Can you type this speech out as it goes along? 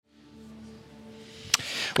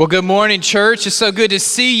Well, good morning, church. It's so good to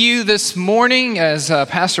see you this morning. As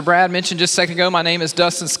Pastor Brad mentioned just a second ago, my name is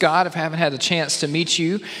Dustin Scott. If I haven't had the chance to meet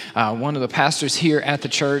you, one of the pastors here at the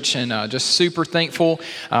church, and just super thankful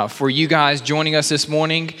for you guys joining us this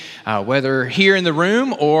morning, whether here in the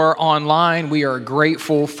room or online. We are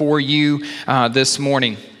grateful for you this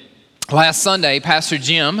morning. Last Sunday, Pastor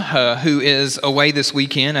Jim, who is away this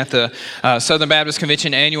weekend at the Southern Baptist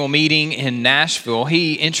Convention annual meeting in Nashville,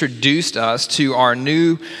 he introduced us to our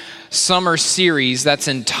new summer series that's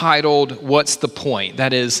entitled, What's the Point?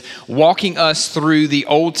 That is, walking us through the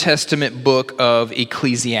Old Testament book of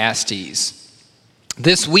Ecclesiastes.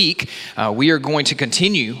 This week, we are going to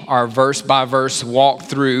continue our verse-by-verse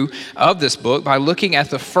walkthrough of this book by looking at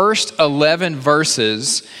the first 11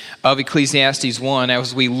 verses of Ecclesiastes 1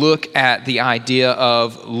 as we look at the idea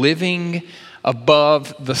of living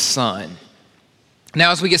above the sun.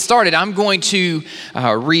 Now, as we get started, I'm going to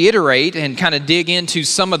reiterate and kind of dig into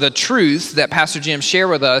some of the truths that Pastor Jim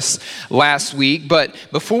shared with us last week. But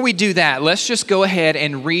before we do that, let's just go ahead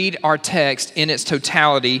and read our text in its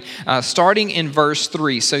totality, starting in verse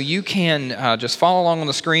 3. So you can just follow along on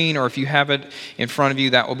the screen, or if you have it in front of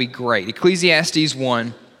you, that will be great. Ecclesiastes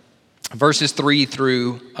 1, verses 3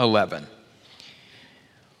 through 11.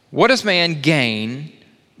 What does man gain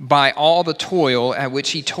by all the toil at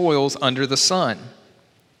which he toils under the sun?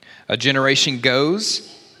 A generation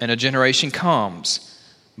goes, and a generation comes,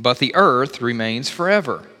 but the earth remains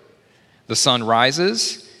forever. The sun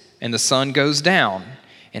rises, and the sun goes down,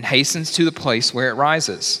 and hastens to the place where it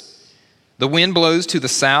rises. The wind blows to the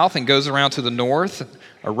south and goes around to the north.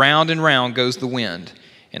 Around and round goes the wind,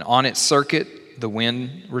 and on its circuit the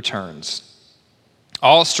wind returns.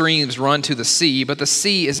 All streams run to the sea, but the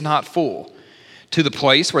sea is not full. To the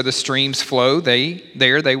place where the streams flow,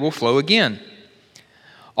 they will flow again.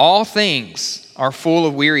 All things are full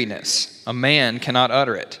of weariness. A man cannot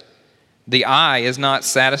utter it. The eye is not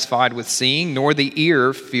satisfied with seeing, nor the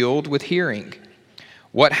ear filled with hearing.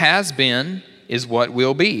 What has been is what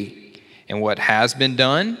will be, and what has been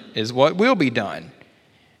done is what will be done.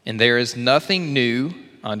 And there is nothing new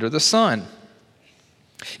under the sun.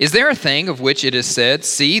 Is there a thing of which it is said,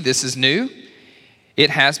 "See, this is new"?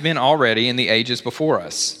 It has been already in the ages before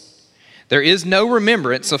us. There is no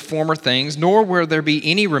remembrance of former things, nor will there be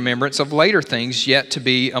any remembrance of later things yet to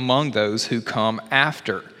be among those who come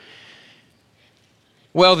after.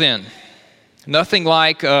 Well then, nothing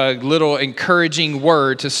like a little encouraging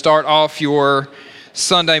word to start off your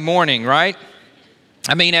Sunday morning, right?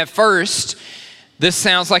 I mean, at first, this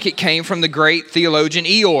sounds like it came from the great theologian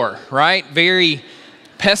Eeyore, right? Very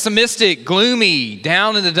pessimistic, gloomy,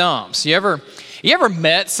 down in the dumps. You ever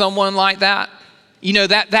met someone like that? You know,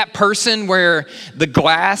 that person where the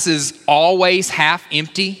glass is always half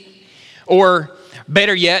empty? Or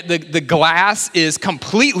better yet, the glass is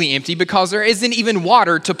completely empty because there isn't even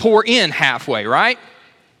water to pour in halfway, right?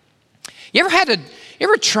 You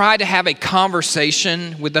ever tried to have a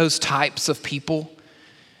conversation with those types of people?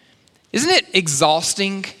 Isn't it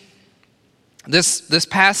exhausting? This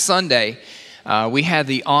past Sunday, we had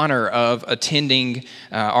the honor of attending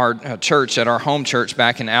our church at our home church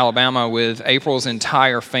back in Alabama with April's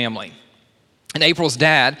entire family. And April's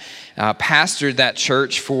dad pastored that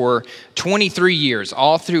church for 23 years,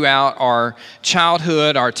 all throughout our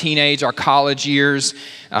childhood, our teenage, our college years.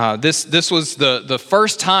 This was the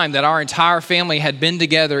first time that our entire family had been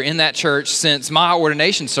together in that church since my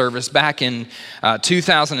ordination service back in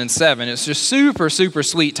 2007. It's just super, super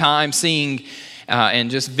sweet time seeing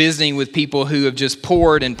and just visiting with people who have just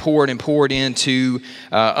poured and poured and poured into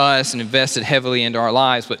us and invested heavily into our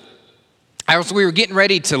lives. But as we were getting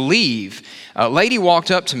ready to leave, a lady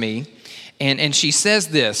walked up to me and she says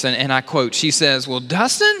this, and I quote, she says, "Well,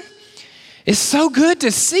 Dustin, it's so good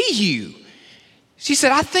to see you." She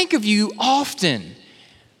said, "I think of you often.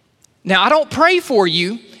 Now, I don't pray for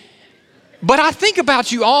you, but I think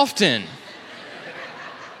about you often."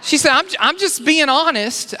 She said, I'm just being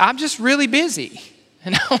honest. I'm just really busy.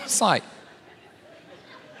 And I was like,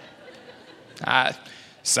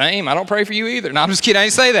 same. I don't pray for you either. No, I'm just kidding. I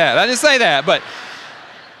didn't say that.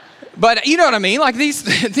 But you know what I mean? Like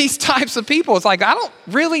these types of people, it's like, I don't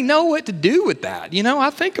really know what to do with that. You know, I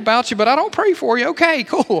think about you, but I don't pray for you. Okay,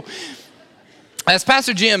 cool. As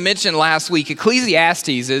Pastor Jim mentioned last week,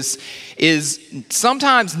 Ecclesiastes is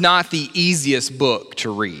sometimes not the easiest book to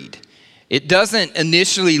read. It doesn't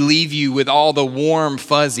initially leave you with all the warm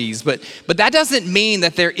fuzzies, but that doesn't mean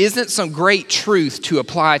that there isn't some great truth to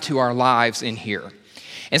apply to our lives in here.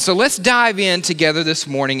 And so let's dive in together this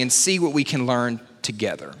morning and see what we can learn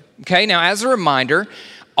together. Okay, now as a reminder,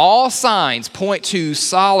 all signs point to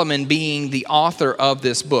Solomon being the author of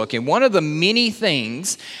this book. And one of the many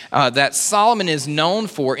things that Solomon is known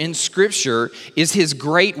for in Scripture is his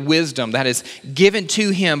great wisdom that is given to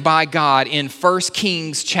him by God in 1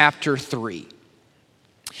 Kings chapter 3.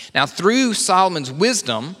 Now, through Solomon's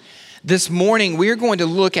wisdom, this morning we're going to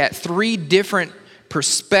look at three different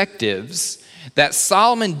perspectives that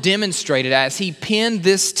Solomon demonstrated as he penned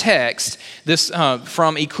this text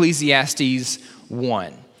from Ecclesiastes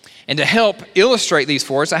 1. And to help illustrate these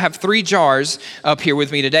for us, I have three jars up here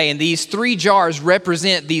with me today. And these three jars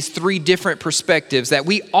represent these three different perspectives that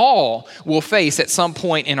we all will face at some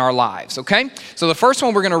point in our lives, okay? So the first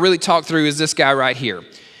one we're going to really talk through is this guy right here.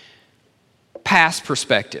 Past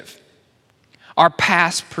perspective. Our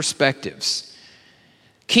past perspectives.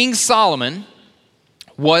 King Solomon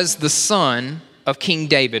was the son of King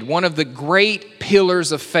David, one of the great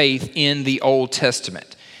pillars of faith in the Old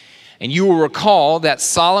Testament. And you will recall that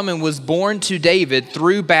Solomon was born to David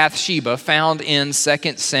through Bathsheba, found in 2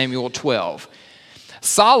 Samuel 12.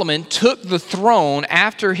 Solomon took the throne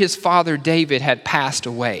after his father David had passed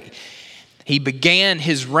away. He began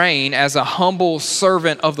his reign as a humble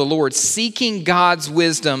servant of the Lord, seeking God's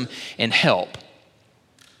wisdom and help.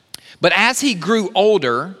 But as he grew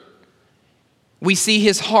older, we see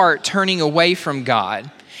his heart turning away from God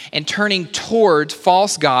and turning toward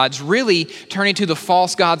false gods, really turning to the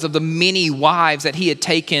false gods of the many wives that he had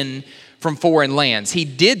taken from foreign lands. He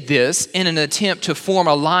did this in an attempt to form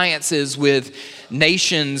alliances with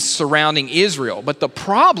nations surrounding Israel. But the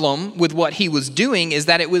problem with what he was doing is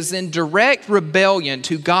that it was in direct rebellion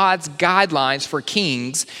to God's guidelines for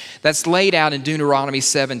kings that's laid out in Deuteronomy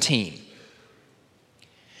 17.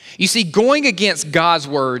 You see, going against God's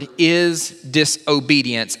word is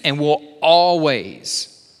disobedience and will always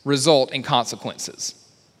result in consequences.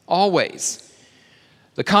 Always.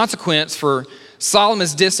 The consequence for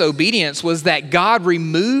Solomon's disobedience was that God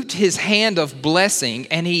removed his hand of blessing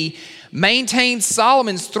and he maintained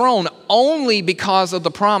Solomon's throne only because of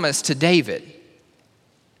the promise to David.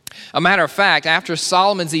 A matter of fact, after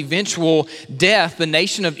Solomon's eventual death, the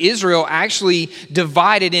nation of Israel actually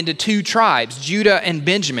divided into two tribes, Judah and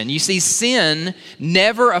Benjamin. You see, sin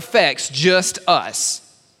never affects just us.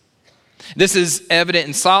 This is evident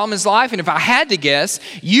in Solomon's life, and if I had to guess,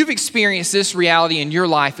 you've experienced this reality in your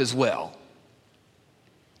life as well.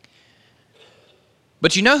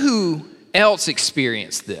 But you know who else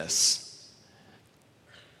experienced this?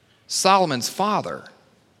 Solomon's father,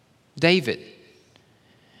 David.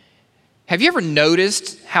 Have you ever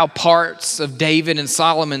noticed how parts of David and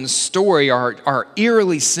Solomon's story are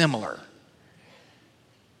eerily similar?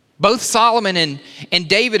 Both Solomon and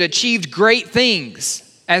David achieved great things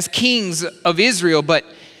as kings of Israel, but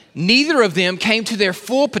neither of them came to their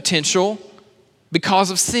full potential because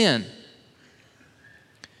of sin.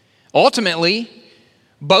 Ultimately,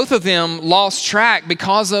 both of them lost track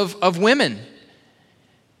because of women.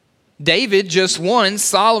 David just one,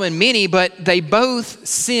 Solomon many, but they both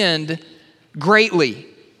sinned greatly.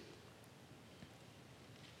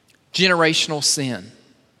 Generational sin.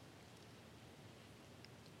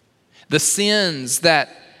 The sins that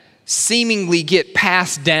seemingly get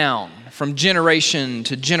passed down from generation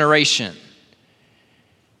to generation.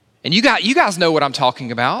 And you guys know what I'm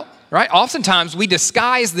talking about, right? Oftentimes we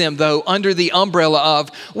disguise them though under the umbrella of,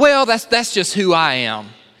 well, that's just who I am.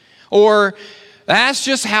 Or that's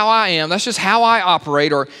just how I am. That's just how I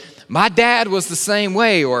operate. Or my dad was the same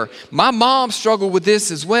way. Or my mom struggled with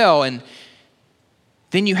this as well. And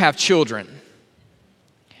then you have children.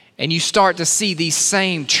 And you start to see these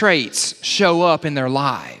same traits show up in their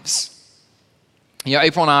lives. You know,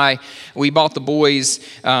 April and I, we bought the boys,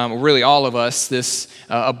 really all of us, this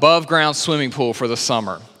above ground swimming pool for the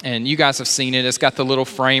summer. And you guys have seen it. It's got the little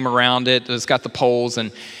frame around it. It's got the poles.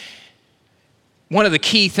 And one of the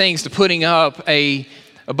key things to putting up a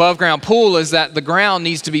above ground pool is that the ground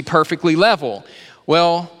needs to be perfectly level.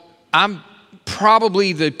 Well, I'm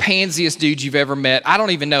probably the pansiest dude you've ever met. I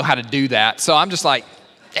don't even know how to do that. So I'm just like,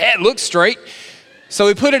 it looks straight. So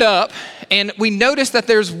we put it up and we noticed that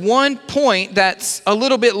there's one point that's a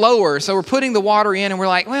little bit lower. So we're putting the water in and we're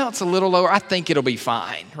like, well, it's a little lower. I think it'll be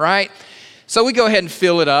fine, right? So we go ahead and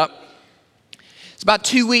fill it up. It's about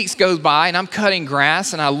 2 weeks goes by and I'm cutting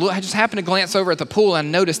grass and I just happened to glance over at the pool and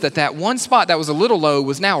I noticed that one spot that was a little low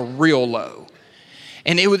was now real low.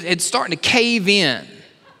 And it's starting to cave in.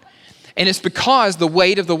 And it's because the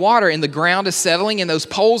weight of the water and the ground is settling and those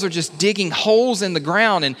poles are just digging holes in the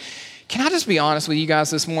ground. And can I just be honest with you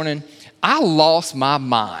guys this morning? I lost my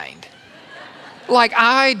mind. Like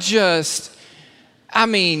I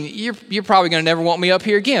mean, you're probably going to never want me up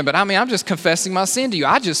here again, but I mean, I'm just confessing my sin to you.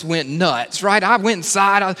 I just went nuts, right? I went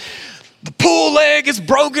inside. The pool leg is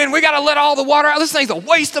broken. We got to let all the water out. This thing's a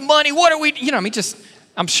waste of money. What are we,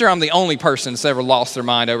 I'm sure I'm the only person that's ever lost their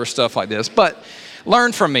mind over stuff like this, but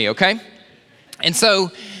learn from me, okay? And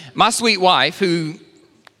so my sweet wife, who,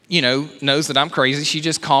 knows that I'm crazy, she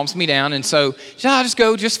just calms me down. And so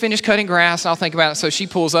I'll just finish cutting grass and I'll think about it. So she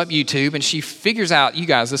pulls up YouTube and she figures out, you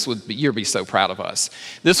guys, you'll be so proud of us.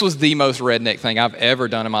 This was the most redneck thing I've ever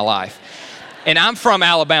done in my life. And I'm from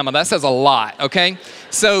Alabama. That says a lot, okay?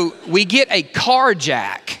 So we get a car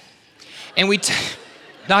jack and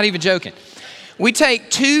not even joking. We take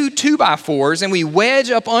 2 2x4s and we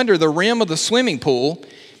wedge up under the rim of the swimming pool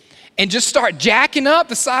and just start jacking up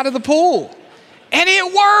the side of the pool. And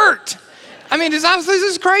it worked. I mean, this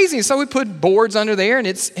is crazy. So we put boards under there and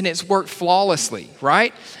it's worked flawlessly,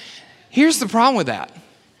 right? Here's the problem with that.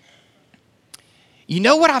 You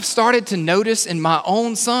know what I've started to notice in my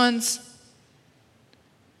own sons?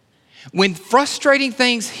 When frustrating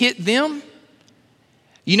things hit them,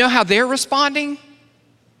 you know how they're responding?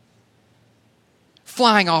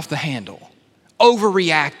 Flying off the handle,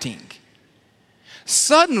 overreacting.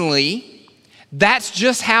 Suddenly, that's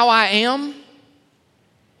just how I am,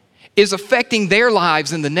 is affecting their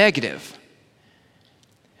lives in the negative.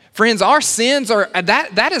 Friends, our sins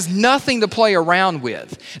that is nothing to play around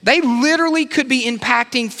with. They literally could be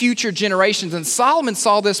impacting future generations, and Solomon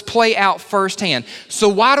saw this play out firsthand. So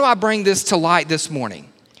why do I bring this to light this morning?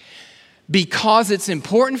 Because it's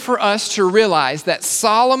important for us to realize that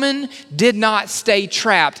Solomon did not stay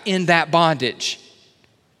trapped in that bondage.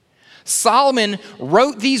 Solomon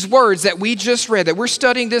wrote these words that we just read, that we're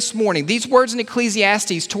studying this morning, these words in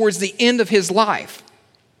Ecclesiastes towards the end of his life.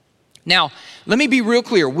 Now, let me be real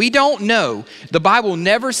clear. We don't know. The Bible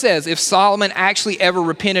never says if Solomon actually ever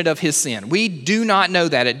repented of his sin. We do not know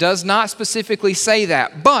that. It does not specifically say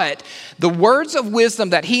that. But the words of wisdom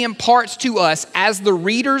that he imparts to us as the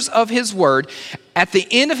readers of his word at the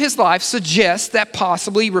end of his life suggest that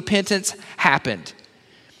possibly repentance happened.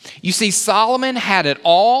 You see, Solomon had it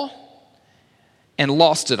all and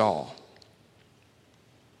lost it all.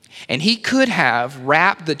 And he could have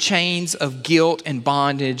wrapped the chains of guilt and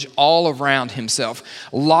bondage all around himself,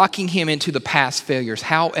 locking him into the past failures.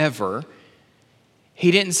 However,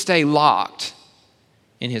 he didn't stay locked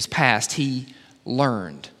in his past. He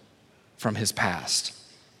learned from his past.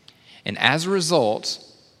 And as a result,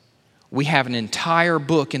 we have an entire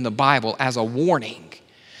book in the Bible as a warning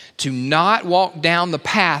to not walk down the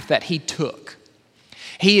path that he took.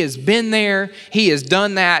 He has been there, he has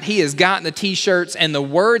done that, he has gotten the t-shirts, and the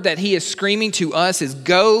word that he is screaming to us is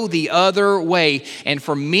go the other way. And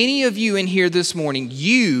for many of you in here this morning,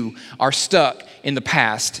 you are stuck in the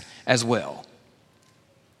past as well.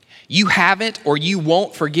 You haven't or you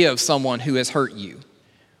won't forgive someone who has hurt you.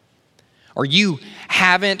 Or you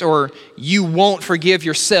haven't or you won't forgive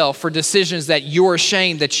yourself for decisions that you're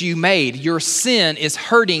ashamed that you made. Your sin is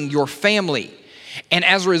hurting your family. And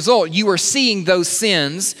as a result, you are seeing those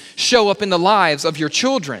sins show up in the lives of your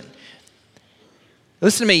children.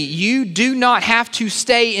 Listen to me, you do not have to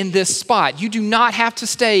stay in this spot. You do not have to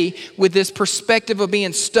stay with this perspective of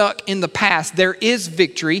being stuck in the past. There is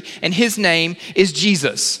victory, and his name is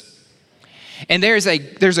Jesus. And there's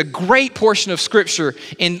a great portion of scripture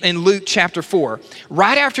in Luke chapter 4.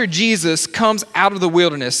 Right after Jesus comes out of the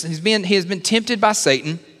wilderness, he has been tempted by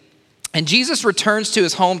Satan. And Jesus returns to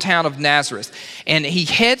his hometown of Nazareth, and he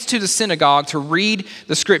heads to the synagogue to read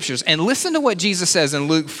the scriptures. And listen to what Jesus says in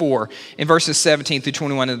Luke 4, in verses 17 through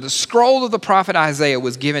 21. And the scroll of the prophet Isaiah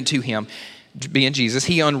was given to him, being Jesus.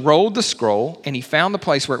 He unrolled the scroll, and he found the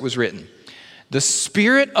place where it was written, "The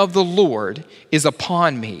Spirit of the Lord is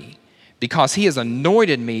upon me, because he has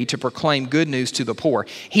anointed me to proclaim good news to the poor.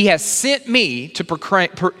 He has sent me to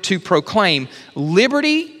proclaim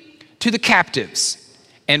liberty to the captives,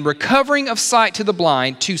 and recovering of sight to the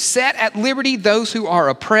blind, to set at liberty those who are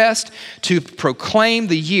oppressed, to proclaim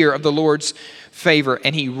the year of the Lord's favor."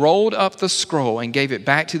 And he rolled up the scroll and gave it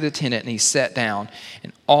back to the attendant, and he sat down.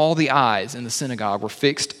 And all the eyes in the synagogue were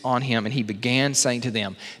fixed on him, and he began saying to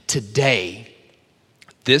them, "Today,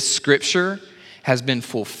 this scripture has been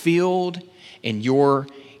fulfilled in your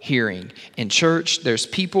hearing." In church, there's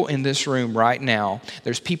people in this room right now.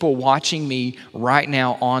 There's people watching me right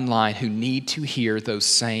now online who need to hear those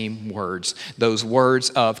same words. Those words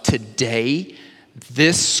of today,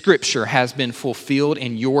 this scripture has been fulfilled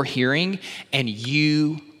in your hearing and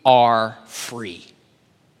you are free.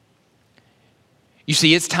 You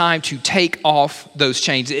see, it's time to take off those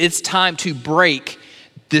chains. It's time to break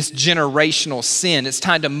this generational sin. It's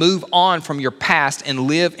time to move on from your past and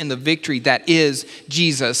live in the victory that is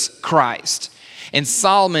Jesus Christ. And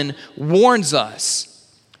Solomon warns us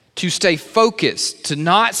to stay focused, to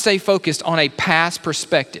not stay focused on a past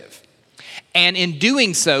perspective. And in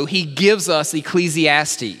doing so, he gives us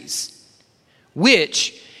Ecclesiastes,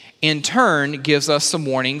 which in turn gives us some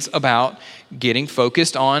warnings about getting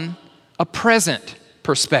focused on a present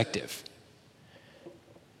perspective.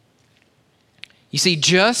 You see,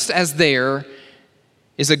 just as there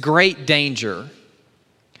is a great danger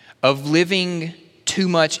of living too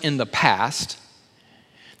much in the past,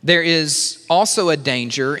 there is also a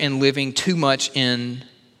danger in living too much in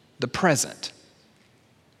the present.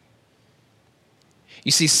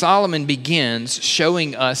 You see, Solomon begins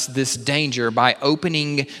showing us this danger by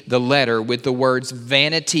opening the letter with the words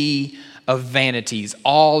vanity of vanities.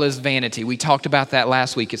 All is vanity. We talked about that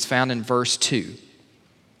last week. It's found in verse 2.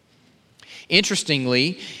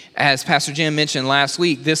 Interestingly, as Pastor Jim mentioned last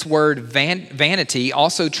week, this word vanity,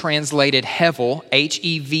 also translated hevel,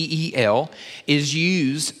 Hevel, is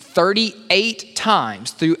used 38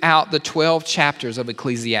 times throughout the 12 chapters of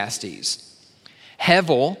Ecclesiastes.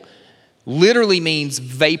 Hevel literally means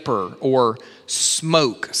vapor or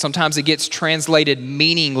smoke. Sometimes it gets translated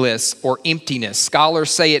meaningless or emptiness.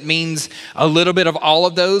 Scholars say it means a little bit of all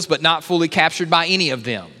of those, but not fully captured by any of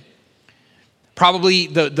them. Probably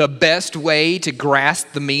the best way to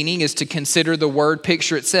grasp the meaning is to consider the word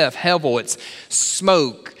picture itself. Hevel, it's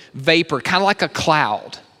smoke, vapor, kind of like a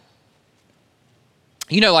cloud.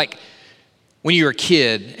 You know, like when you were a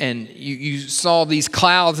kid and you saw these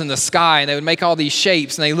clouds in the sky and they would make all these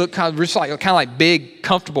shapes and they look kind of like big,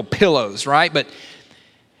 comfortable pillows, right? But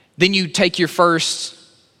then you take your first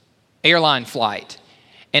airline flight.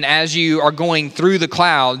 And as you are going through the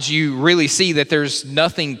clouds, you really see that there's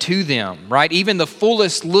nothing to them, right? Even the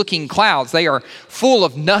fullest looking clouds, they are full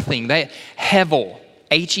of nothing. Hevel,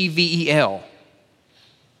 Hevel.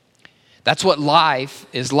 That's what life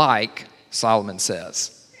is like, Solomon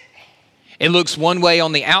says. It looks one way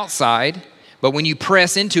on the outside, but when you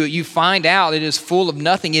press into it, you find out it is full of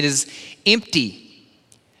nothing. It is empty.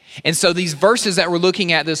 And so these verses that we're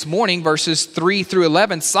looking at this morning, verses 3 through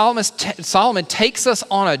 11, Solomon takes us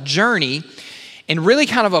on a journey in really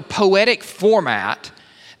kind of a poetic format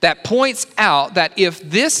that points out that if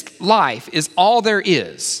this life is all there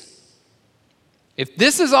is, if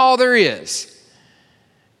this is all there is,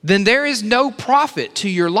 then there is no profit to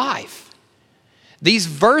your life. These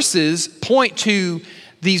verses point to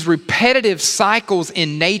these repetitive cycles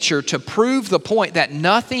in nature to prove the point that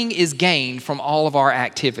nothing is gained from all of our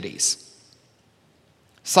activities.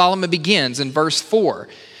 Solomon begins in verse 4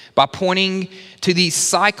 by pointing to the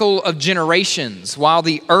cycle of generations while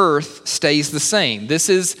the earth stays the same. This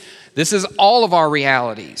is all of our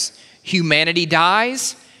realities. Humanity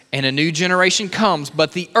dies and a new generation comes,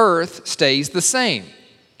 but the earth stays the same.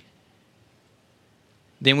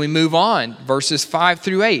 Then we move on, verses 5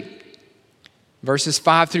 through 8. Verses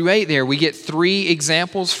 5 through 8 there, we get 3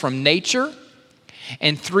 examples from nature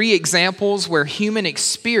and 3 examples where human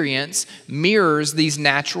experience mirrors these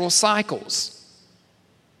natural cycles.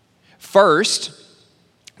 First,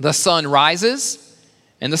 the sun rises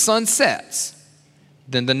and the sun sets.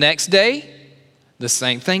 Then the next day, the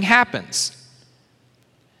same thing happens.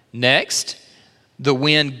 Next, the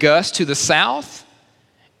wind gusts to the south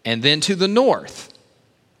and then to the north.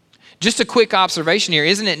 Just a quick observation here.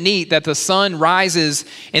 Isn't it neat that the sun rises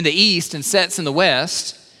in the east and sets in the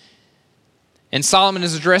west? And Solomon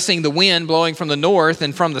is addressing the wind blowing from the north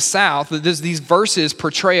and from the south. These verses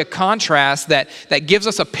portray a contrast that gives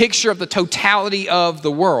us a picture of the totality of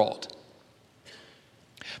the world.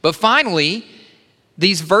 But finally,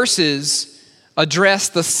 these verses address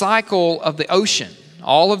the cycle of the ocean.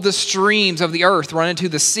 All of the streams of the earth run into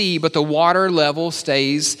the sea, but the water level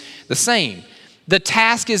stays the same. The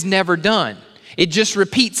task is never done. It just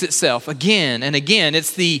repeats itself again and again.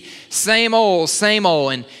 It's the same old, same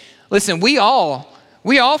old. And listen, we all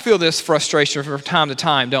feel this frustration from time to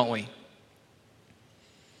time, don't we?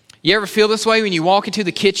 You ever feel this way when you walk into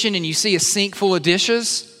the kitchen and you see a sink full of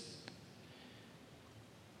dishes?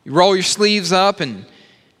 You roll your sleeves up and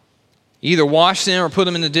you either wash them or put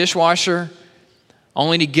them in the dishwasher,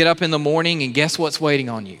 only to get up in the morning and guess what's waiting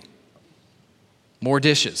on you? More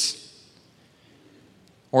dishes.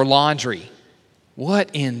 Or laundry. What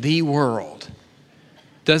in the world?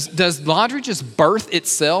 Does laundry just birth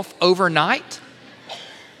itself overnight?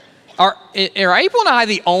 Are April and I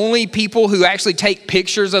the only people who actually take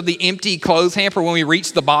pictures of the empty clothes hamper when we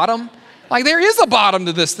reach the bottom? Like there is a bottom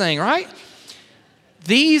to this thing, right?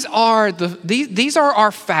 These are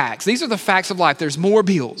our facts. These are the facts of life. There's more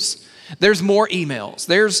bills. There's more emails.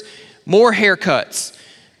 There's more haircuts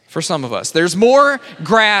for some of us. There's more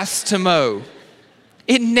grass to mow.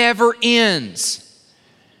 It never ends.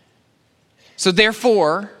 So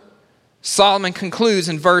therefore, Solomon concludes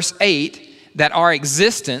in verse 8 that our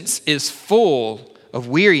existence is full of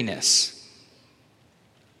weariness.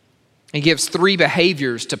 He gives 3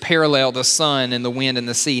 behaviors to parallel the sun and the wind and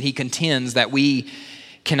the sea. He contends that we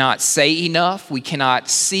cannot say enough, we cannot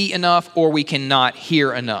see enough, or we cannot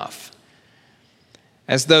hear enough.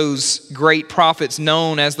 As those great prophets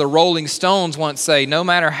known as the Rolling Stones once say, no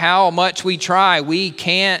matter how much we try, we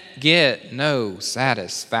can't get no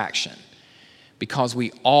satisfaction because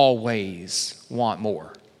we always want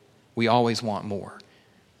more. We always want more.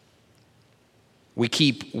 We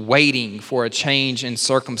keep waiting for a change in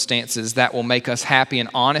circumstances that will make us happy. And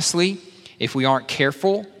honestly, if we aren't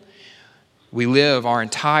careful, we live our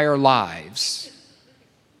entire lives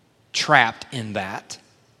trapped in that.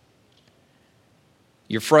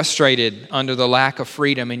 You're frustrated under the lack of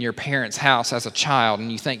freedom in your parents' house as a child,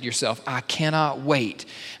 and you think to yourself, I cannot wait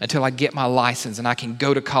until I get my license and I can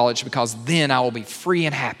go to college because then I will be free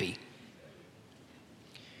and happy.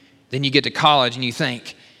 Then you get to college and you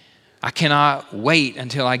think, I cannot wait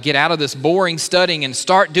until I get out of this boring studying and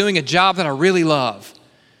start doing a job that I really love.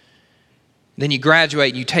 Then you graduate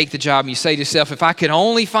and you take the job and you say to yourself, if I could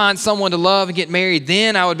only find someone to love and get married,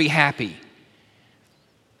 then I would be happy.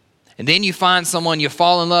 And then you find someone, you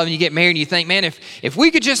fall in love and you get married and you think, man, if we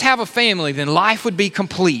could just have a family, then life would be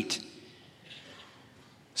complete.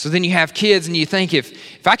 So then you have kids and you think,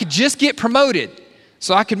 if I could just get promoted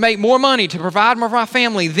so I could make more money to provide for my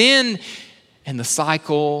family, then, and the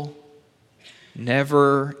cycle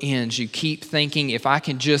never ends. You keep thinking, if I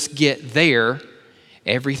can just get there,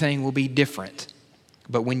 everything will be different.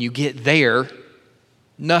 But when you get there,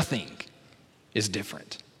 nothing is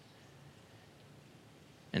different.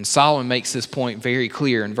 And Solomon makes this point very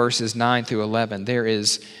clear in verses 9 through 11. There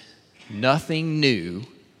is nothing new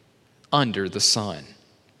under the sun.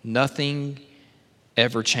 Nothing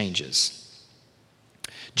ever changes.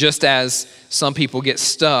 Just as some people get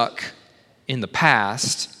stuck in the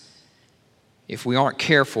past, if we aren't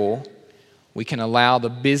careful, we can allow the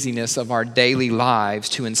busyness of our daily lives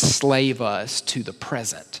to enslave us to the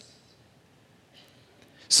present.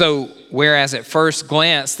 So, whereas at first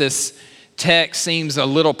glance this text seems a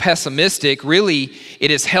little pessimistic, really it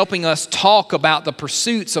is helping us talk about the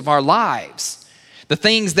pursuits of our lives, the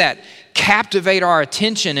things that captivate our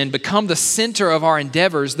attention and become the center of our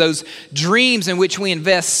endeavors, those dreams in which we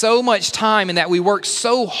invest so much time and that we work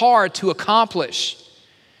so hard to accomplish.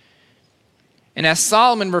 And as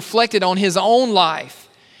Solomon reflected on his own life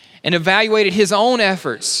and evaluated his own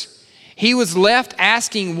efforts, he was left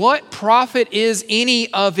asking, what profit is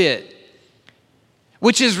any of it?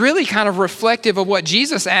 Which is really kind of reflective of what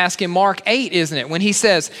Jesus asked in Mark 8, isn't it? When he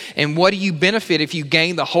says, and what do you benefit if you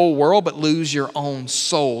gain the whole world but lose your own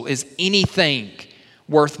soul? Is anything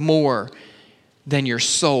worth more than your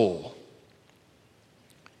soul?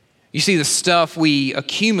 You see, the stuff we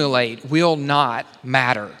accumulate will not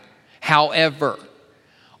matter. However,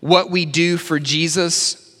 what we do for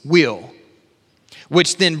Jesus will.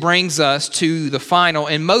 Which then brings us to the final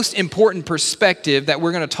and most important perspective that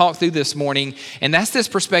we're going to talk through this morning, and that's this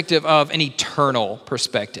perspective of an eternal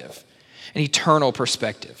perspective. An eternal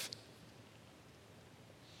perspective.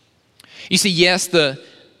 You see, yes, the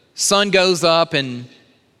sun goes up and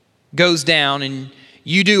goes down, and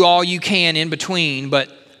you do all you can in between, but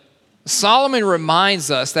Solomon reminds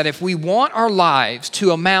us that if we want our lives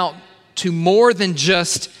to amount to more than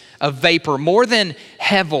just a vapor, more than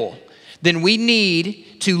hevel, then we need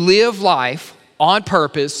to live life on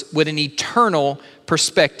purpose with an eternal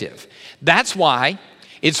perspective. That's why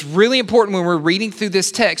it's really important when we're reading through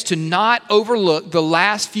this text to not overlook the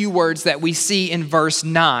last few words that we see in verse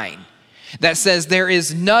 9 that says, there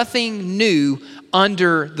is nothing new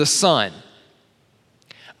under the sun.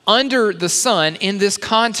 Under the sun in this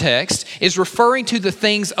context is referring to the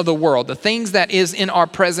things of the world, the things that is in our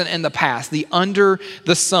present and the past, the under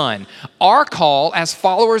the sun. Our call as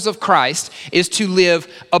followers of Christ is to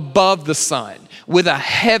live above the sun with a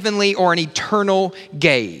heavenly or an eternal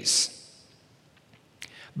gaze.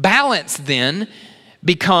 Balance then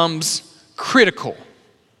becomes critical,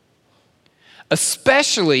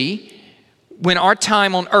 especially when our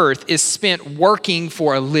time on earth is spent working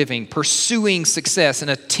for a living, pursuing success,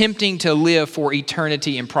 and attempting to live for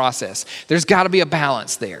eternity in process. There's got to be a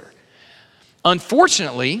balance there.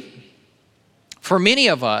 Unfortunately, for many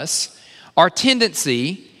of us, our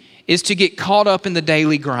tendency is to get caught up in the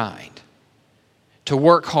daily grind, to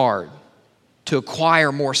work hard, to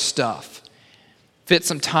acquire more stuff, fit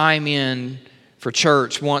some time in for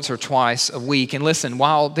church once or twice a week. And listen,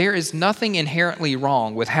 while there is nothing inherently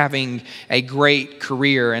wrong with having a great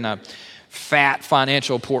career and a fat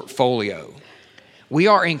financial portfolio, we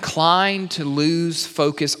are inclined to lose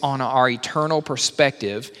focus on our eternal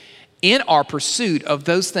perspective in our pursuit of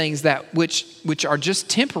those things that which are just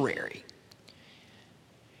temporary.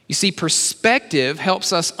 You see, perspective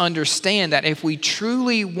helps us understand that if we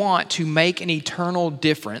truly want to make an eternal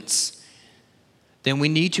difference, then we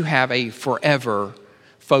need to have a forever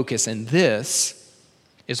focus. And this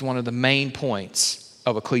is one of the main points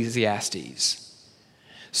of Ecclesiastes,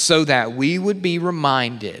 so that we would be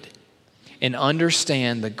reminded and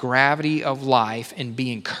understand the gravity of life and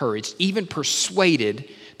be encouraged, even persuaded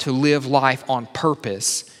to live life on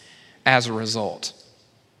purpose as a result.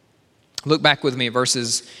 Look back with me at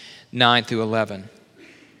verses 9 through 11.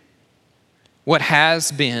 What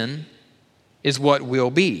has been is what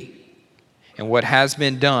will be. And what has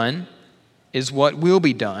been done is what will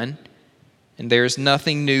be done, and there is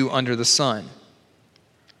nothing new under the sun.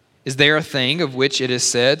 Is there a thing of which it is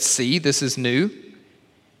said, "See, this is new"?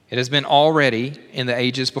 It has been already in the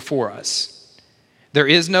ages before us. There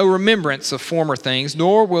is no remembrance of former things,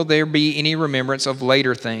 nor will there be any remembrance of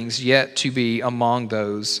later things yet to be among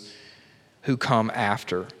those who come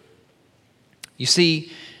after. You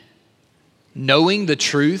see, knowing the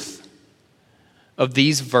truth of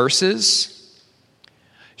these verses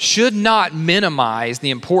should not minimize the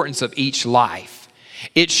importance of each life.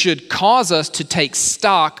 It should cause us to take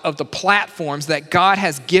stock of the platforms that God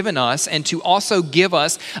has given us and to also give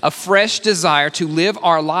us a fresh desire to live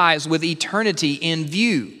our lives with eternity in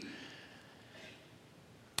view.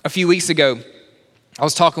 A few weeks ago, I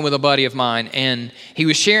was talking with a buddy of mine, and he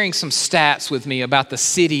was sharing some stats with me about the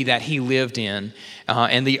city that he lived in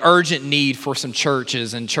and the urgent need for some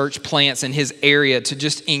churches and church plants in his area to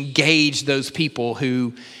just engage those people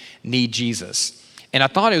who need Jesus. And I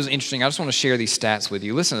thought it was interesting. I just want to share these stats with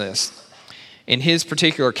you. Listen to this. In his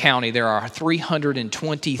particular county, there are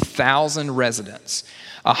 320,000 residents.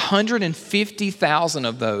 150,000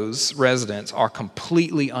 of those residents are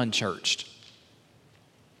completely unchurched.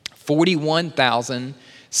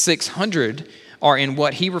 41,600 are in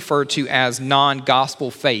what he referred to as non-gospel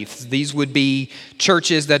faiths. These would be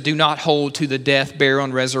churches that do not hold to the death, burial,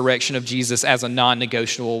 and resurrection of Jesus as a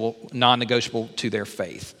non-negotiable to their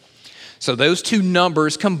faith. So those two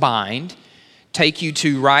numbers combined take you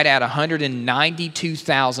to right at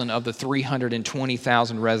 192,000 of the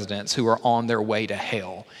 320,000 residents who are on their way to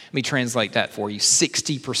hell. Let me translate that for you.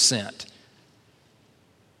 60%.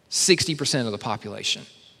 60% of the population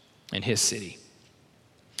in his city.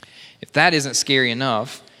 If that isn't scary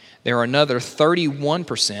enough, there are another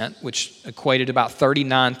 31%, which equated to about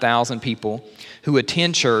 39,000 people, who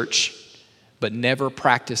attend church but never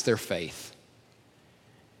practice their faith.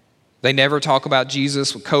 They never talk about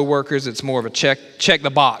Jesus with coworkers. It's more of a check the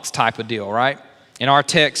box type of deal, right? In our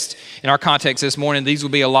context this morning, these will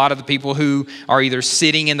be a lot of the people who are either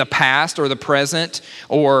sitting in the past or the present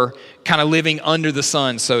or kind of living under the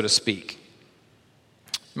sun, so to speak.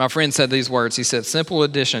 My friend said these words. He said, "Simple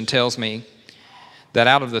addition tells me that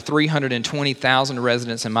out of the 320,000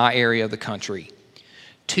 residents in my area of the country,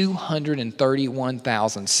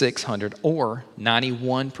 231,600 or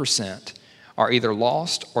 91% are either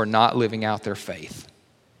lost or not living out their faith."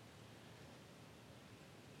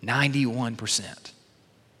 91%.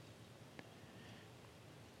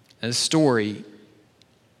 This story,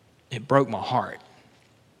 it broke my heart.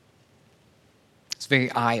 It's very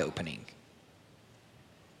eye-opening.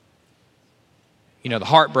 You know, the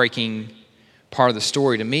heartbreaking part of the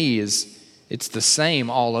story to me is it's the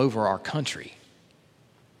same all over our country.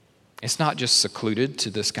 It's not just secluded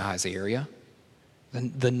to this guy's area.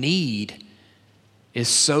 The need is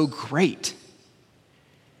so great.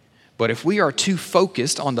 But if we are too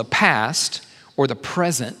focused on the past or the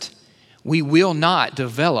present, we will not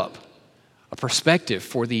develop a perspective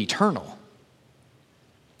for the eternal.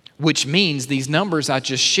 Which means these numbers I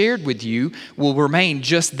just shared with you will remain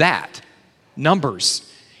just that. Numbers.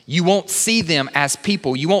 You won't see them as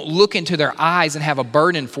people. You won't look into their eyes and have a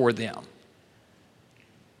burden for them.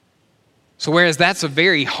 So whereas that's a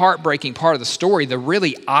very heartbreaking part of the story, the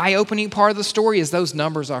really eye-opening part of the story is those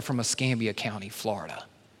numbers are from Escambia County, Florida.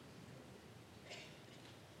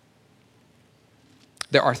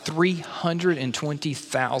 There are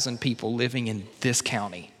 320,000 people living in this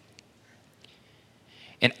county.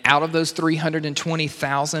 And out of those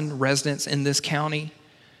 320,000 residents in this county,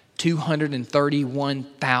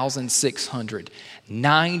 231,600,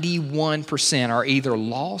 91% are either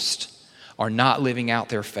lost or not living out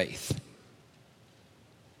their faith.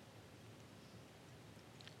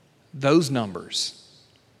 Those numbers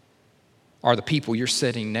are the people you're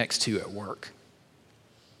sitting next to at work.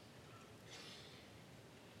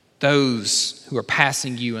 Those who are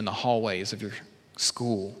passing you in the hallways of your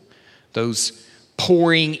school. Those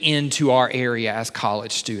pouring into our area as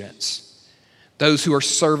college students. Those who are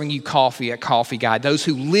serving you coffee at Coffee Guide. Those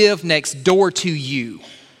who live next door to you.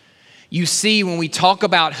 You see, when we talk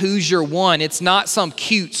about who's your one, it's not some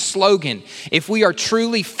cute slogan. If we are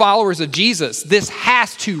truly followers of Jesus, this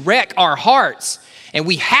has to wreck our hearts, and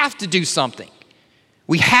we have to do something.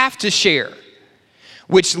 We have to share.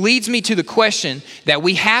 Which leads me to the question that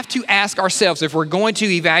we have to ask ourselves if we're going to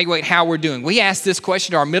evaluate how we're doing. We ask this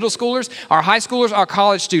question to our middle schoolers, our high schoolers, our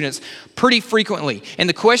college students pretty frequently. And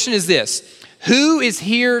the question is this: who is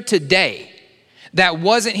here today that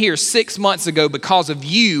wasn't here 6 months ago because of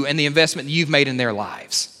you and the investment that you've made in their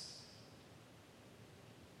lives?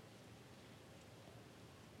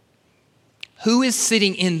 Who is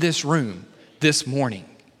sitting in this room this morning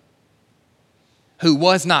who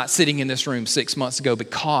was not sitting in this room 6 months ago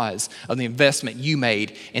because of the investment you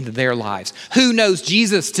made into their lives? Who knows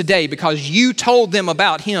Jesus today because you told them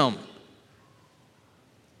about him?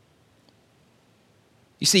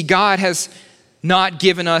 You see, God has not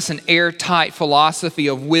given us an airtight philosophy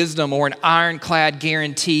of wisdom or an ironclad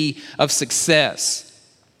guarantee of success.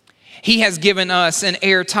 He has given us an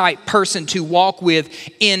airtight person to walk with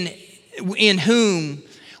in whom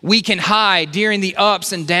we can hide during the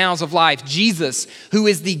ups and downs of life. Jesus, who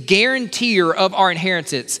is the guarantor of our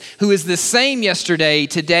inheritance, who is the same yesterday,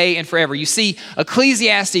 today, and forever. You see,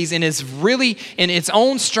 Ecclesiastes in its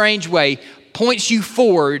own strange way points you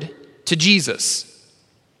forward to Jesus.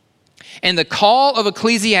 And the call of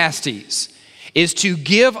Ecclesiastes is to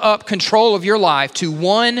give up control of your life to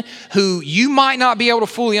one who you might not be able to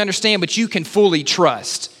fully understand, but you can fully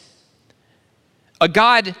trust. A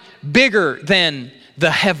God bigger than the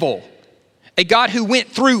Hevel. A God who went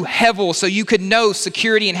through Hevel so you could know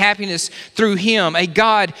security and happiness through him. A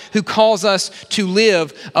God who calls us to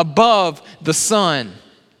live above the sun.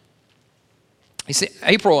 You see,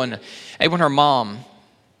 April and her mom,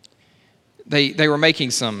 they were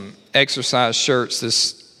making some exercise shirts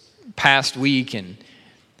this past week, and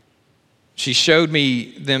she showed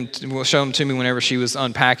them to me whenever she was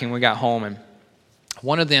unpacking when we got home, and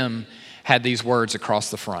one of them had these words across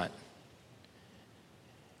the front.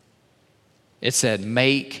 It said,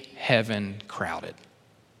 "Make heaven crowded."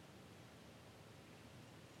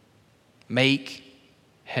 Make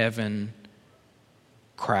heaven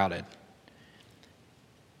crowded.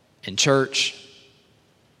 In church,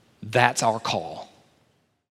 that's our call.